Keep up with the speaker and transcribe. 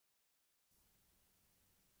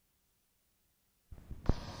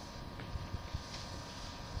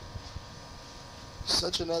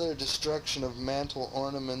Such another destruction of mantle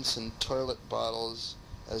ornaments and toilet bottles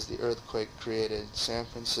as the earthquake created, San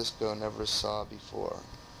Francisco never saw before.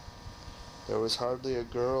 There was hardly a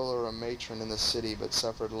girl or a matron in the city but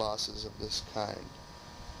suffered losses of this kind.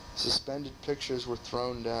 Suspended pictures were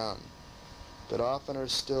thrown down, but oftener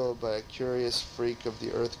still by a curious freak of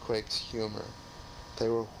the earthquake's humor. They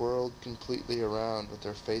were whirled completely around with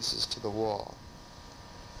their faces to the wall.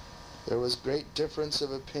 There was great difference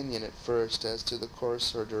of opinion at first as to the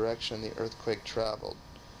course or direction the earthquake traveled,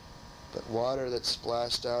 but water that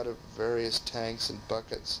splashed out of various tanks and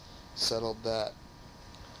buckets settled that.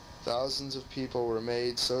 Thousands of people were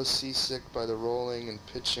made so seasick by the rolling and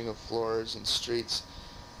pitching of floors and streets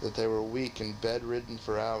that they were weak and bedridden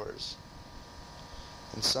for hours,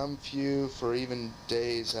 and some few for even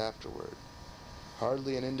days afterward.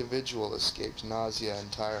 Hardly an individual escaped nausea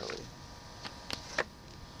entirely.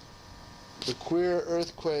 The queer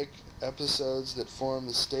earthquake episodes that form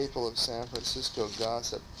the staple of San Francisco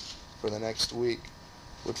gossip for the next week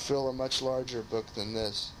would fill a much larger book than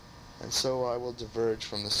this, and so I will diverge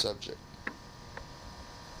from the subject.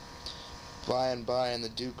 By and by, in the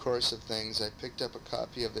due course of things, I picked up a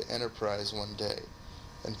copy of the Enterprise one day,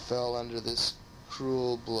 and fell under this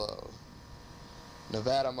cruel blow.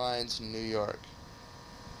 Nevada Mines in New York.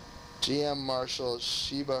 G.M. Marshall,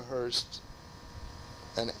 Sheba Hurst,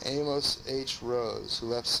 and Amos H. Rose, who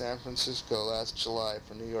left San Francisco last July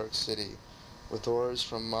for New York City with ores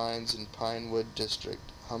from mines in Pinewood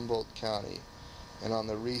District, Humboldt County, and on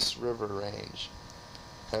the Reese River Range,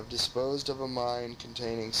 have disposed of a mine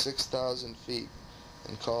containing 6,000 feet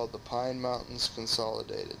and called the Pine Mountains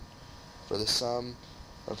Consolidated for the sum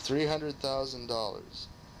of $300,000.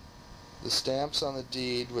 The stamps on the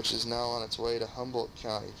deed, which is now on its way to Humboldt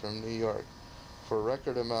County from New York for a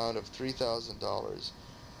record amount of $3,000,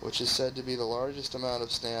 which is said to be the largest amount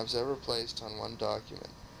of stamps ever placed on one document.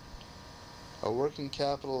 A working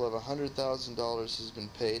capital of $100,000 has been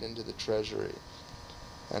paid into the Treasury,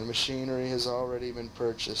 and machinery has already been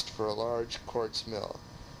purchased for a large quartz mill,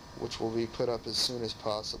 which will be put up as soon as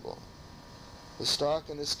possible. The stock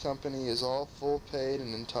in this company is all full paid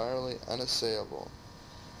and entirely unassailable.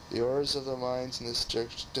 The ores of the mines in this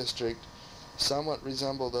district somewhat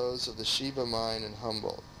resemble those of the Sheba mine in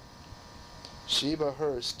Humboldt. Sheba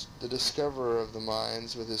Hurst, the discoverer of the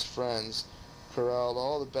mines, with his friends, corralled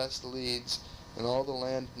all the best leads and all the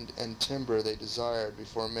land and timber they desired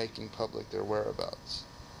before making public their whereabouts.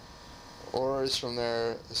 Ores from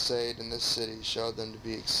their assayed in this city showed them to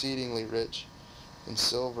be exceedingly rich in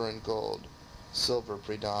silver and gold, silver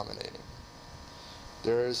predominating.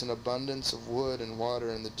 There is an abundance of wood and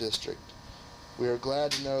water in the district. We are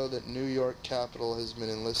glad to know that New York capital has been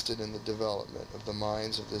enlisted in the development of the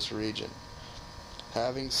mines of this region.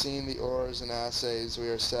 Having seen the ores and assays, we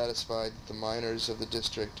are satisfied that the mines of the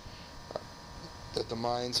district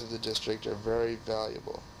are very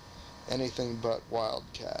valuable, anything but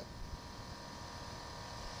wildcat.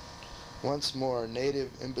 Once more, native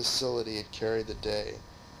imbecility had carried the day,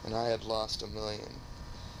 and I had lost $1 million.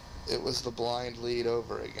 It was the blind lead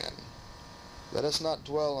over again. Let us not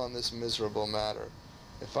dwell on this miserable matter.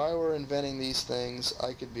 If I were inventing these things,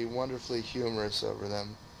 I could be wonderfully humorous over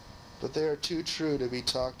them, but they are too true to be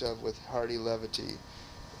talked of with hearty levity,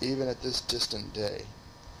 even at this distant day.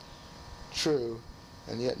 True,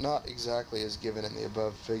 and yet not exactly as given in the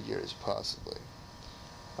above figures, possibly.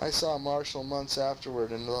 I saw Marshall months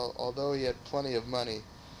afterward, and although he had plenty of money,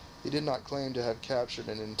 he did not claim to have captured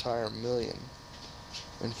an entire $1 million.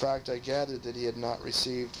 In fact, I gathered that he had not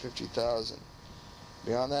received $50,000.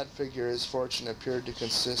 Beyond that figure, his fortune appeared to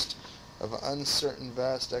consist of uncertain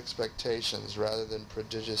vast expectations rather than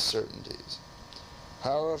prodigious certainties.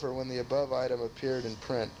 However, when the above item appeared in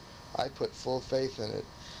print, I put full faith in it,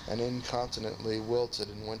 and incontinently wilted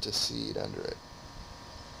and went to seed under it.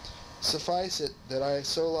 Suffice it that I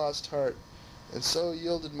so lost heart, and so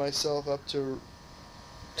yielded myself up to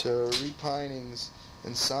repinings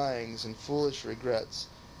and sighings and foolish regrets,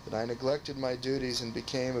 that I neglected my duties and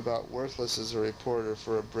became about worthless as a reporter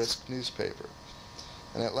for a brisk newspaper.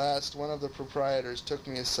 And at last one of the proprietors took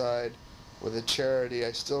me aside with a charity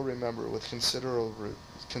I still remember with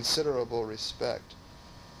considerable respect,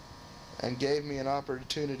 and gave me an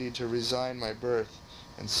opportunity to resign my berth,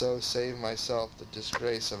 and so save myself the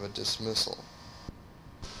disgrace of a dismissal.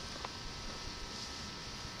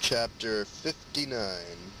 Chapter 59.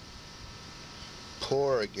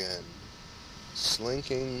 Poor again.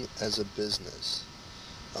 Slinking as a business.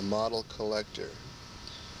 A model collector.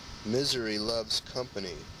 Misery loves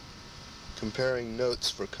company. Comparing notes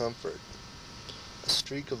for comfort. A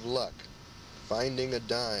streak of luck. Finding a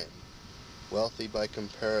dime. Wealthy by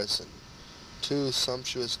comparison. 2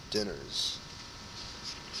 sumptuous dinners.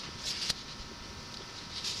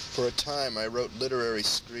 For a time I wrote literary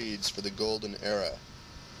screeds for the Golden Era.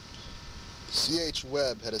 C.H.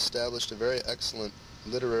 Webb had established a very excellent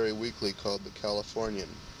literary weekly called The Californian.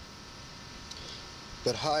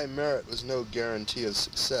 But high merit was no guarantee of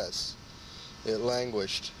success. It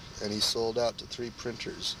languished, and he sold out to 3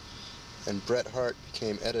 printers, and Bret Harte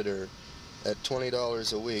became editor at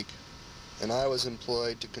 $20 a week, and I was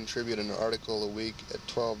employed to contribute an article a week at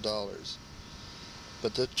 $12.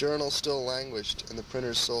 But the journal still languished, and the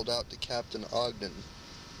printers sold out to Captain Ogden,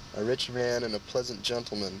 a rich man and a pleasant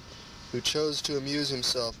gentleman, who chose to amuse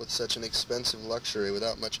himself with such an expensive luxury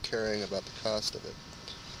without much caring about the cost of it.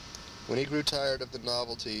 When he grew tired of the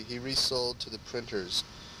novelty, he resold to the printers.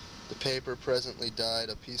 The paper presently died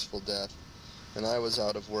a peaceful death, and I was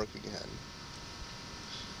out of work again.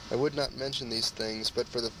 I would not mention these things but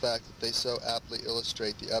for the fact that they so aptly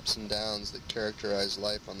illustrate the ups and downs that characterize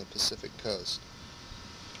life on the Pacific coast.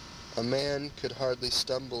 A man could hardly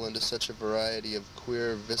stumble into such a variety of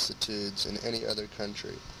queer vicissitudes in any other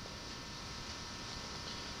country.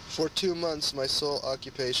 For 2 months my sole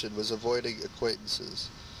occupation was avoiding acquaintances,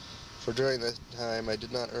 for during that time I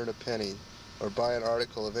did not earn a penny, or buy an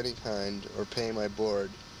article of any kind, or pay my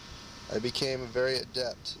board. I became very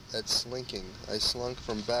adept at slinking. I slunk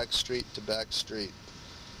from back street to back street.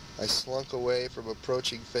 I slunk away from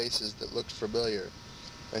approaching faces that looked familiar.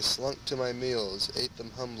 I slunk to my meals, ate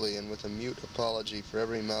them humbly and with a mute apology for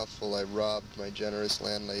every mouthful I robbed my generous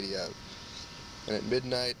landlady of. And at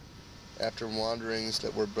midnight, after wanderings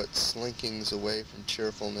that were but slinkings away from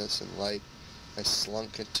cheerfulness and light, I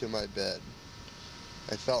slunk into my bed.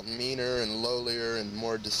 I felt meaner and lowlier and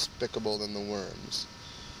more despicable than the worms.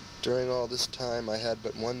 During all this time I had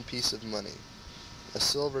but 1 piece of money, a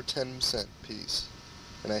silver 10-cent piece,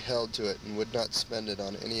 and I held to it and would not spend it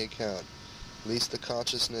on any account, lest the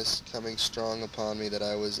consciousness coming strong upon me that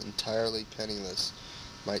I was entirely penniless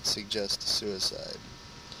might suggest suicide.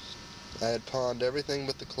 I had pawned everything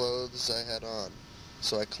but the clothes I had on,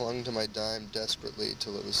 so I clung to my dime desperately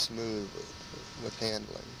till it was smooth with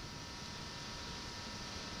handling.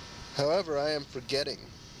 However, I am forgetting.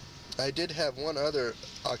 I did have one other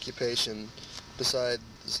occupation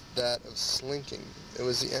besides that of slinking. It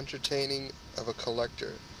was the entertaining of a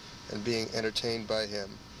collector, and being entertained by him,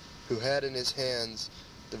 who had in his hands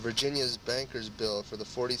the Virginia's banker's bill for the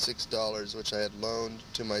 $46 which I had loaned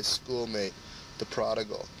to my schoolmate, the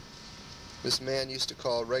prodigal. This man used to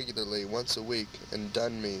call regularly once a week and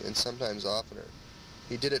dun me, and sometimes oftener.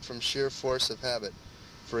 He did it from sheer force of habit,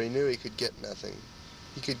 for he knew he could get nothing.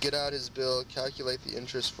 He could get out his bill, calculate the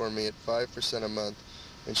interest for me at 5% a month,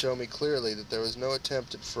 and show me clearly that there was no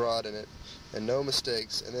attempt at fraud in it, and no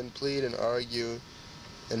mistakes, and then plead and argue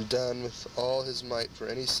and dun with all his might for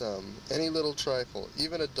any sum, any little trifle,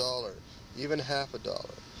 even $1, even $half,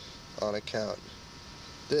 on account.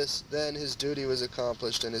 This, then, his duty was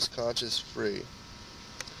accomplished and his conscience free.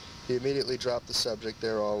 He immediately dropped the subject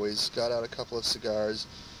there always, got out a couple of cigars,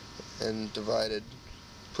 and divided,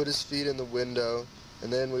 put his feet in the window,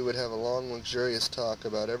 and then we would have a long, luxurious talk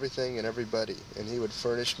about everything and everybody, and he would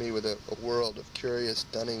furnish me with a world of curious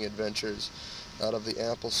dunning adventures out of the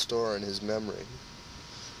ample store in his memory.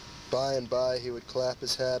 By and by he would clap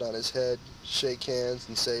his hat on his head, shake hands,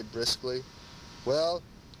 and say briskly, "Well,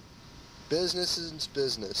 business is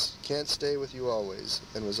business. Can't stay with you always,"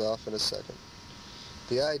 and was off in a second.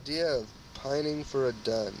 The idea of pining for a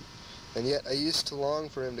dun! And yet I used to long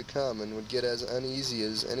for him to come, and would get as uneasy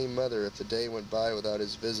as any mother if the day went by without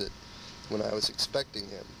his visit, when I was expecting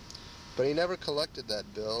him. But he never collected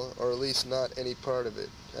that bill, or at least not any part of it,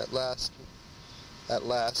 at last,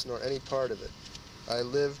 nor any part of it. I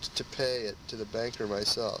lived to pay it to the banker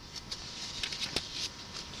myself.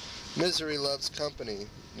 Misery loves company.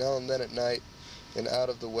 Now and then at night, in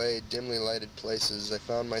out-of-the-way, dimly lighted places, I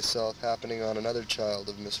found myself happening on another child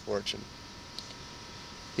of misfortune.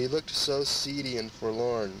 He looked so seedy and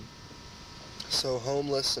forlorn, so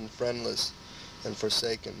homeless and friendless and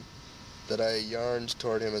forsaken, that I yearned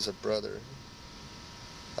toward him as a brother.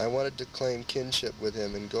 I wanted to claim kinship with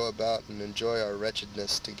him and go about and enjoy our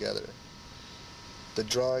wretchedness together. The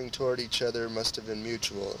drawing toward each other must have been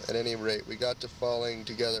mutual. At any rate, we got to falling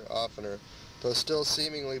together oftener, though still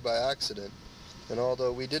seemingly by accident, and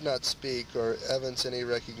although we did not speak or evince any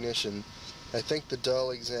recognition, I think the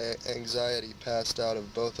dull anxiety passed out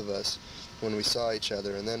of both of us when we saw each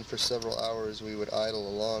other, and then for several hours we would idle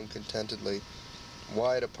along contentedly,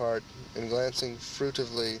 wide apart, and glancing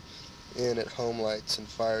furtively in at homelights and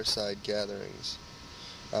fireside gatherings,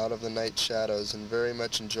 out of the night shadows, and very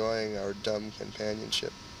much enjoying our dumb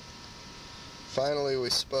companionship. Finally we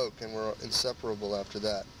spoke, and were inseparable after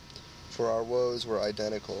that, for our woes were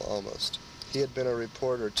identical almost. He had been a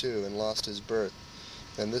reporter too, and lost his berth,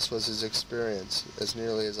 and this was his experience, as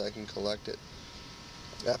nearly as I can collect it.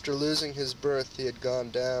 After losing his berth, he had gone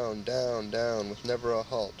down, down, down, with never a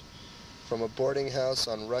halt, from a boarding house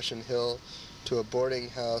on Russian Hill to a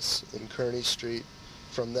boarding house in Kearney Street,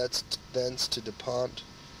 from thence to DuPont,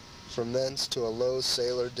 from thence to a low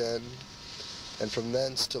sailor den, and from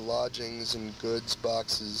thence to lodgings and goods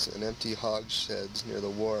boxes and empty hogsheads near the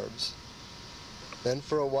wharves. Then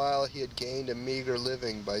for a while he had gained a meager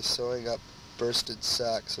living by sewing up bursted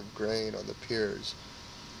sacks of grain on the piers.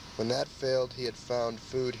 When that failed, he had found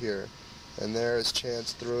food here, and there as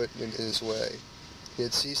chance threw it in his way. He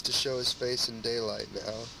had ceased to show his face in daylight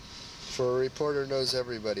now, for a reporter knows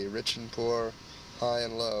everybody, rich and poor, high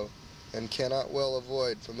and low, and cannot well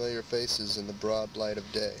avoid familiar faces in the broad light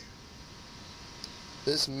of day.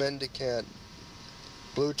 This mendicant,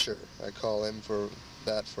 Blucher, I call him for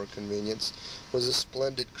convenience, was a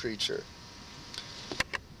splendid creature.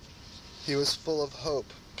 He was full of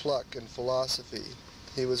hope, pluck, and philosophy.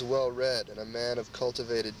 He was well read and a man of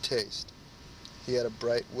cultivated taste. He had a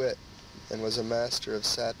bright wit and was a master of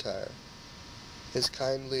satire. His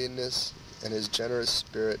kindliness and his generous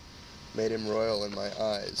spirit made him royal in my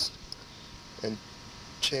eyes, and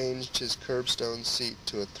changed his curbstone seat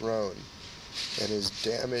to a throne, and his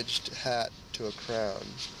damaged hat to a crown.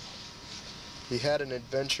 He had an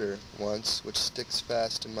adventure once which sticks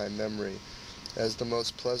fast in my memory as the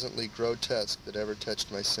most pleasantly grotesque that ever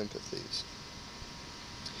touched my sympathies.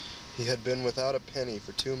 He had been without a penny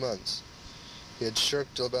for 2 months. He had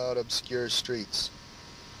shirked about obscure streets,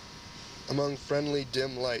 among friendly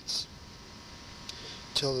dim lights,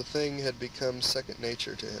 till the thing had become second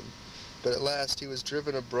nature to him. But at last he was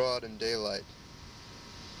driven abroad in daylight.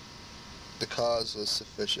 The cause was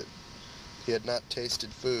sufficient. He had not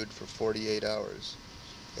tasted food for 48 hours,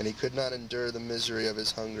 and he could not endure the misery of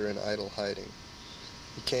his hunger in idle hiding.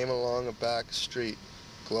 He came along a back street,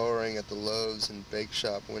 glowering at the loaves and bake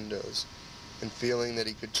shop windows, and feeling that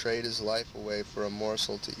he could trade his life away for a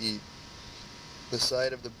morsel to eat. The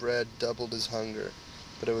sight of the bread doubled his hunger,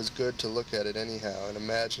 but it was good to look at it anyhow and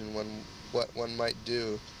imagine what one might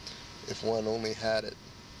do if one only had it.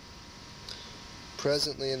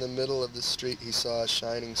 Presently in the middle of the street he saw a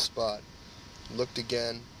shining spot, looked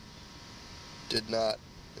again, did not,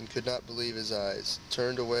 and could not believe his eyes,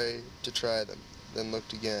 turned away to try them, then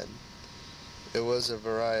looked again. It was a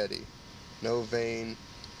variety, no vain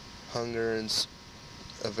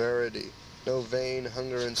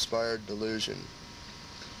hunger-inspired delusion.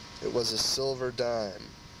 It was a silver dime.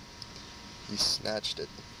 He snatched it,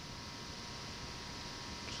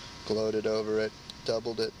 gloated over it,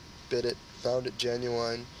 doubled it, bit it, found it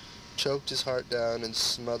genuine, choked his heart down, and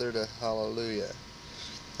smothered a hallelujah.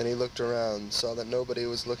 Then he looked around, saw that nobody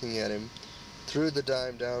was looking at him, threw the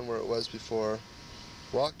dime down where it was before,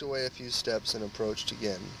 walked away a few steps, and approached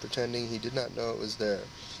again, pretending he did not know it was there,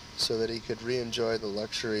 so that he could re-enjoy the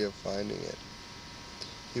luxury of finding it.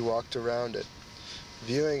 He walked around it,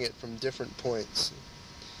 viewing it from different points,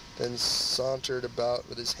 then sauntered about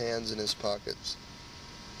with his hands in his pockets,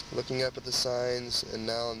 looking up at the signs and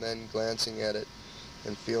now and then glancing at it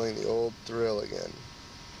and feeling the old thrill again.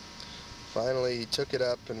 Finally he took it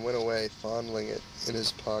up and went away, fondling it in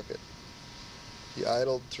his pocket. He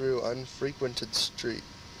idled through unfrequented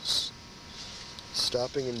streets,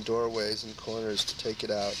 stopping in doorways and corners to take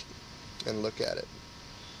it out and look at it.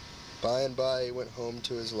 By and by he went home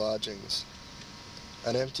to his lodgings,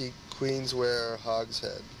 an empty Queensware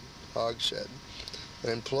hogshead,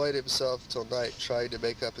 and employed himself till night trying to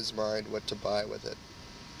make up his mind what to buy with it.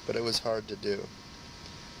 But it was hard to do.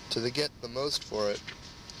 To get the most for it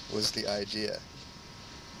was the idea.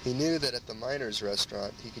 He knew that at the miner's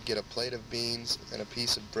restaurant he could get a plate of beans and a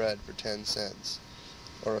piece of bread for 10 cents,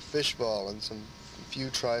 or a fish ball and some few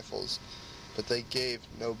trifles, but they gave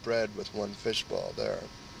no bread with one fish ball there.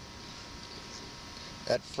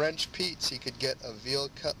 At French Pete's he could get a veal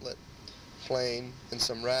cutlet, plain, and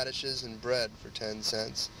some radishes and bread for 10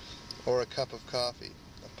 cents, or a cup of coffee,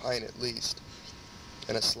 a pint at least,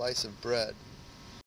 and a slice of bread.